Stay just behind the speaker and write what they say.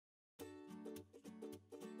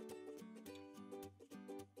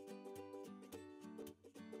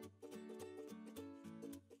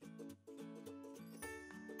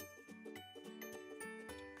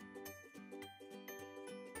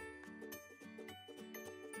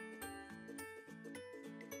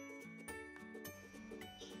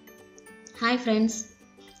Hi friends,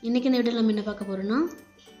 இன்னைக்கு இந்த வீடியோல நம்ம என்ன பார்க்க போறோம்னா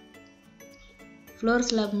ஃப்ளோர்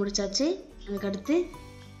ஸ்லாப் முடிச்சாச்சு. அதுக்கு அடுத்து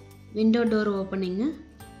விண்டோ டோர் ஓபனிங்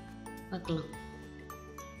பார்க்கலாம்.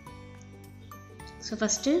 சோ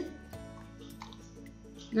ஃபர்ஸ்ட்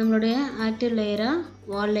நம்மளுடைய ஆக்டிவ் லேயரா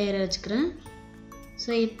வால் லேயரை வச்சுக்கிறேன்.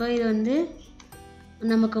 சோ இப்போ இது வந்து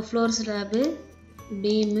நமக்கு ஃப்ளோர் ஸ்லாப்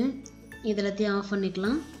பீம் இதெல்லாம் ஆஃப்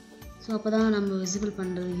பண்ணிக்கலாம். சோ அப்பதான் நம்ம விசிபிள்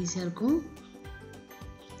பண்றது ஈஸியா இருக்கும்.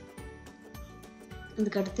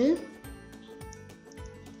 அதுக்கு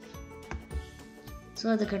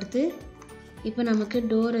அடுத்து இப்போ நமக்கு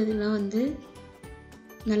டோர் இதெல்லாம் வந்து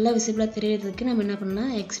நல்லா விசிபிளா தெரியறதுக்கு நம்ம என்ன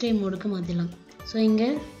பண்ணலாம், எக்ஸ்ரே மோடுக்கு மாத்திடலாம். ஸோ இங்கே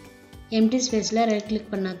எம்டி ஸ்பேஸில் ரைட்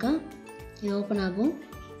கிளிக் பண்ணாக்கா இது ஓப்பன் ஆகும்.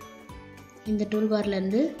 இந்த டூல்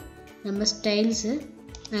பார்லேருந்து நம்ம ஸ்டைல்ஸு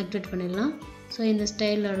ஆக்டிவேட் பண்ணிடலாம். ஸோ இந்த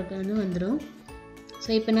ஸ்டைல் வந்து வந்துடும்.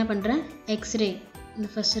 ஸோ இப்போ என்ன பண்ணுறேன், எக்ஸ்ரே இந்த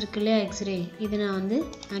ஃபர்ஸ்ட் இருக்கு இல்லையா எக்ஸ்ரே, இதை நான் வந்து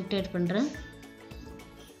ஆக்டிவேட் பண்ணுறேன்.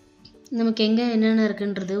 நமக்கு எங்கே என்னென்ன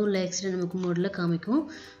இருக்குன்றது உள்ள எக்ஸ்ரே நமக்கு மோடில் காமிக்கும்.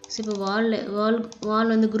 ஸோ இப்போ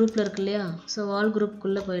வால் வந்து குரூப்பில் இருக்கு இல்லையா, ஸோ வால்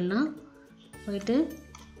குரூப்புக்குள்ளே போயிடலாம். போயிட்டு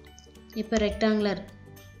இப்போ ரெக்டாங்குலர்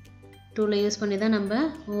டூலை யூஸ் பண்ணி தான் நம்ம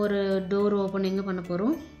ஒரு டோர் ஓப்பனிங்கு பண்ண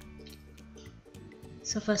போகிறோம்.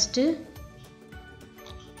 ஸோ ஃபஸ்ட்டு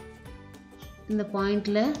இந்த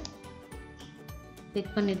பாயிண்டில்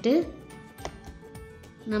பிக் பண்ணிவிட்டு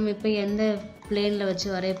நம்ம இப்போ எந்த பிளேனில் வச்சு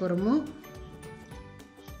வரைய போகிறோமோ,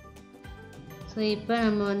 ஸோ இப்போ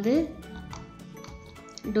நம்ம வந்து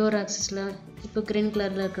டோர் ஆக்சஸில் இப்போ க்ரீன்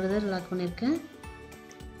கலரில் இருக்கிறத லாக் பண்ணியிருக்கேன்.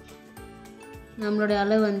 நம்மளுடைய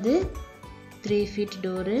அளவு வந்து 3 feet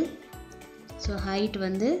டோரு. ஸோ ஹைட்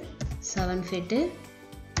வந்து 7 feet.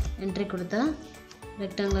 என்ட்ரி கொடுத்தா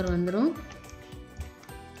ரெக்டாங்குலர் வந்துடும்.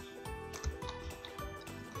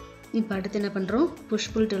 இப்போ அடுத்து என்ன பண்ணுறோம்,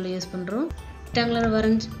 புஷ் புல் டூலை யூஸ் பண்ணுறோம்.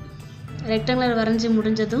 ரெக்டாங்குலர் வரைஞ்சி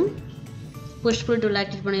முடிஞ்சதும் புஷ் புல் டூல்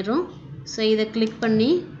ஆக்டிவேட் பண்ணிடுறோம். ஸோ இதை கிளிக் பண்ணி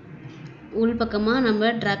உள் பக்கமாக நம்ம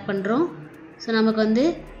ட்ராக் பண்ணுறோம். ஸோ நமக்கு வந்து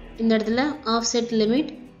இந்த இடத்துல ஆஃப்செட் லிமிட்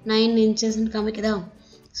 9 inches காமிக்குதா.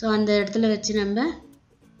 ஸோ அந்த இடத்துல வச்சு நம்ம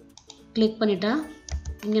கிளிக் பண்ணிட்டா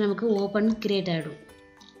இங்கே நமக்கு ஓப்பன் கிரியேட் ஆகிடும்.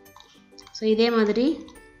 ஸோ இதே மாதிரி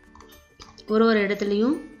ஒரு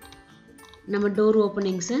இடத்துலையும் நம்ம டோர்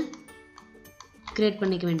ஓப்பனிங்ஸை கிரியேட்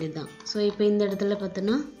பண்ணிக்க வேண்டியது தான். ஸோ இப்போ இந்த இடத்துல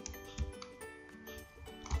பார்த்தோன்னா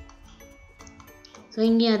ஸோ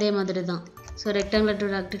இங்கேயும் அதே மாதிரி தான். ஸோ ரெக்டாங்குலர்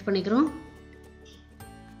டூல் ஆக்டிவேட் பண்ணிக்கிறோம்.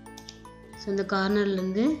 ஸோ இந்த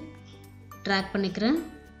கார்னர்லேருந்து ட்ராக் பண்ணிக்கிறேன்.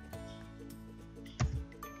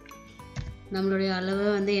 நம்மளுடைய அளவை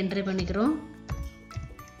வந்து என்ட்ரி பண்ணிக்கிறோம்.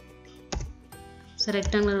 ஸோ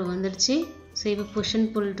ரெக்டாங்குலர் வந்துடுச்சு. ஸோ இப்போ push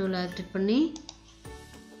and pull tool activate பண்ணி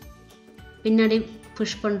பின்னாடி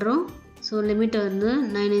புஷ் பண்ணுறோம். ஸோ லிமிட் வந்து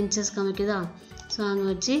 9 inches காமிக்குதா. ஸோ அங்கே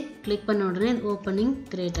வச்சு கிளிக் பண்ண உடனே ஓப்பனிங்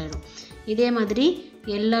கிரியேட் ஆகிடும். இதே மாதிரி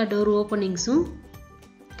எல்லா டோர் ஓப்பனிங்ஸும்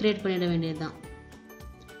கிரியேட் பண்ணிட வேண்டியது தான்.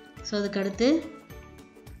 ஸோ அதுக்கடுத்து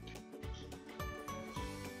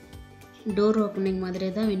டோர் ஓப்பனிங் மாதிரி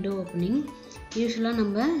தான் விண்டோ ஓப்பனிங். யூஸ்வலாக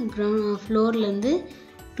நம்ம ஃப்ளோர்லேருந்து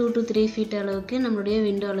 2 to 3 feet அளவுக்கு நம்மளுடைய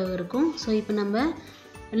விண்டோ அளவு இருக்கும். ஸோ இப்போ நம்ம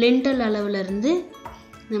லிண்டல் அளவுலேருந்து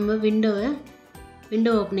நம்ம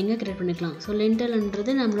விண்டோ ஓப்பனிங்கை கிரியேட் பண்ணிக்கலாம். ஸோ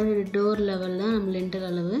லிண்டல்ன்றது நம்மளோட டோர் லெவல் தான் நம்ம லிண்டல்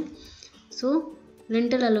அளவு. ஸோ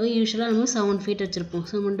லிண்டல் அளவு யூஸ்வலாக நம்ம 7 feet வச்சுருப்போம்.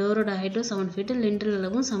 ஸோ நம்ம டோரோட ஹைட்டும் 7 feet, லிண்டல்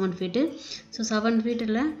அளவும் 7 feet. ஸோ 7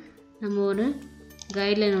 feetல நம்ம ஒரு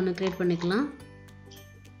கைட்லைன் ஒன்று கிரியேட் பண்ணிக்கலாம்.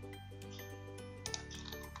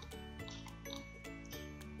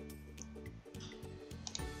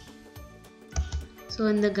 ஸோ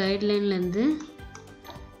இந்த கைட்லைன்லேருந்து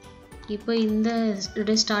இப்போ இந்த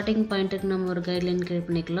ஸ்டார்டிங் பாயிண்ட்டுக்கு நம்ம ஒரு கைட்லைன் கிரியேட்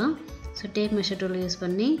பண்ணிக்கலாம். So tape measure tool use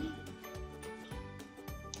பண்ணி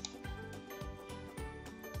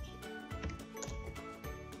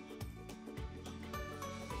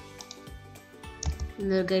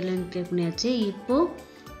இந்த கைட்லைன் கிரியேட் பண்ணியாச்சு. இப்போது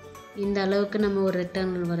இந்த அளவுக்கு நம்ம ஒரு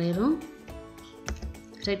ரெக்டாங்குலர் வரைகிறோம்.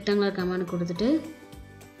 ரெக்டாங்குலர் கமாண்ட் கொடுத்துட்டு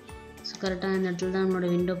ஸோ கரெக்டாக இந்த இடத்துல தான் நம்மளோட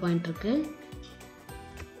விண்டோ பாயிண்ட் இருக்குது.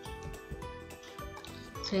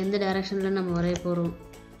 ஸோ எந்த டைரக்ஷனில் நம்ம வரைய போகிறோம்.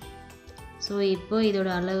 ஸோ இப்போ இதோட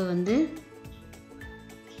அளவு வந்து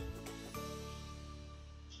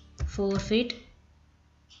 4 feet,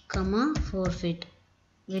 4 feet.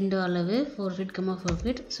 விண்டோ அளவு 4 feet, 4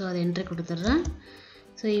 feet. ஸோ அதை என்ட்ரி கொடுத்துட்றேன்.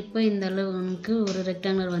 ஸோ இப்போ இந்த அளவுக்கு ஒரு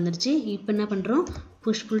ரெக்டாங்குலர் வந்துடுச்சு. இப்போ என்ன பண்ணுறோம்,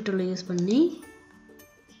 புஷ் புல் டூலை யூஸ் பண்ணி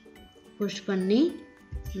புஷ் பண்ணி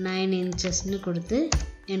 9 inchesன்னு கொடுத்து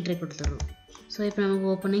என்ட்ரி கொடுத்துட்றோம். ஸோ இப்போ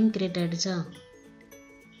நமக்கு ஓப்பனிங் கிரியேட் ஆகிடுச்சா.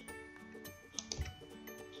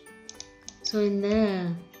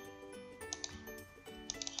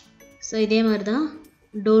 ஸோ இதே மாதிரி தான்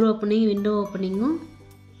டோர் ஓப்பனிங் விண்டோ ஓப்பனிங்கும்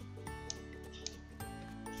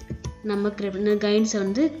நம்ம கைட்ஸை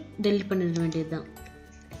வந்து டெலிட் பண்ணிட வேண்டியது தான்.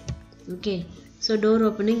 Okay, so door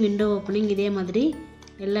opening, window opening இதே மாதிரி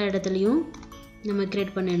எல்லா இடத்துலையும் நம்ம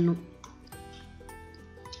க்ரியேட் பண்ணிடணும்.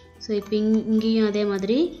 ஸோ இப்போ இங்கேயும் அதே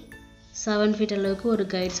மாதிரி 7 feet அளவுக்கு ஒரு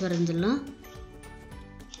கைட்ஸ் வரைஞ்சிடலாம்.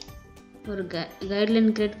 ஒரு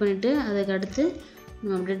கைட்லைன் க்ரியேட் பண்ணிவிட்டு அதுக்கு அடுத்து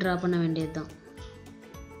நம்ம அப்படியே ட்ரா பண்ண வேண்டியது தான்.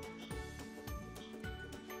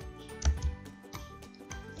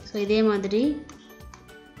 ஸோ இதே மாதிரி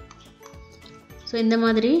இந்த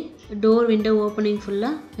மாதிரி டோர் விண்டோ ஓப்பனிங்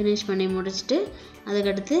ஃபுல்லாக ஃபினிஷ் பண்ணி முடிச்சுட்டு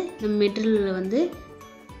அதுக்கடுத்து நம்ம மெட்டீரியலில் வந்து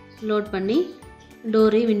லோட் பண்ணி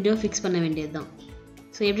டோரு விண்டோ ஃபிக்ஸ் பண்ண வேண்டியது தான்.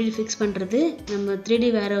 ஸோ எப்படி ஃபிக்ஸ் பண்ணுறது, நம்ம 3D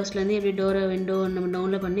வேர்ஹவுஸ்லேருந்து எப்படி டோரை விண்டோ நம்ம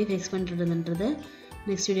டவுன்லோட் பண்ணி ஃபிக்ஸ் பண்ணுறதுன்றதை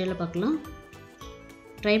நெக்ஸ்ட் வீடியோவில் பார்க்கலாம்.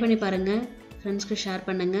 ட்ரை பண்ணி பாருங்கள், ஃப்ரெண்ட்ஸ்க்கு ஷேர்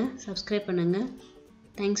பண்ணுங்கள், சப்ஸ்கிரைப் பண்ணுங்கள்.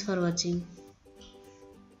 தேங்க்ஸ் ஃபார் வாட்சிங்.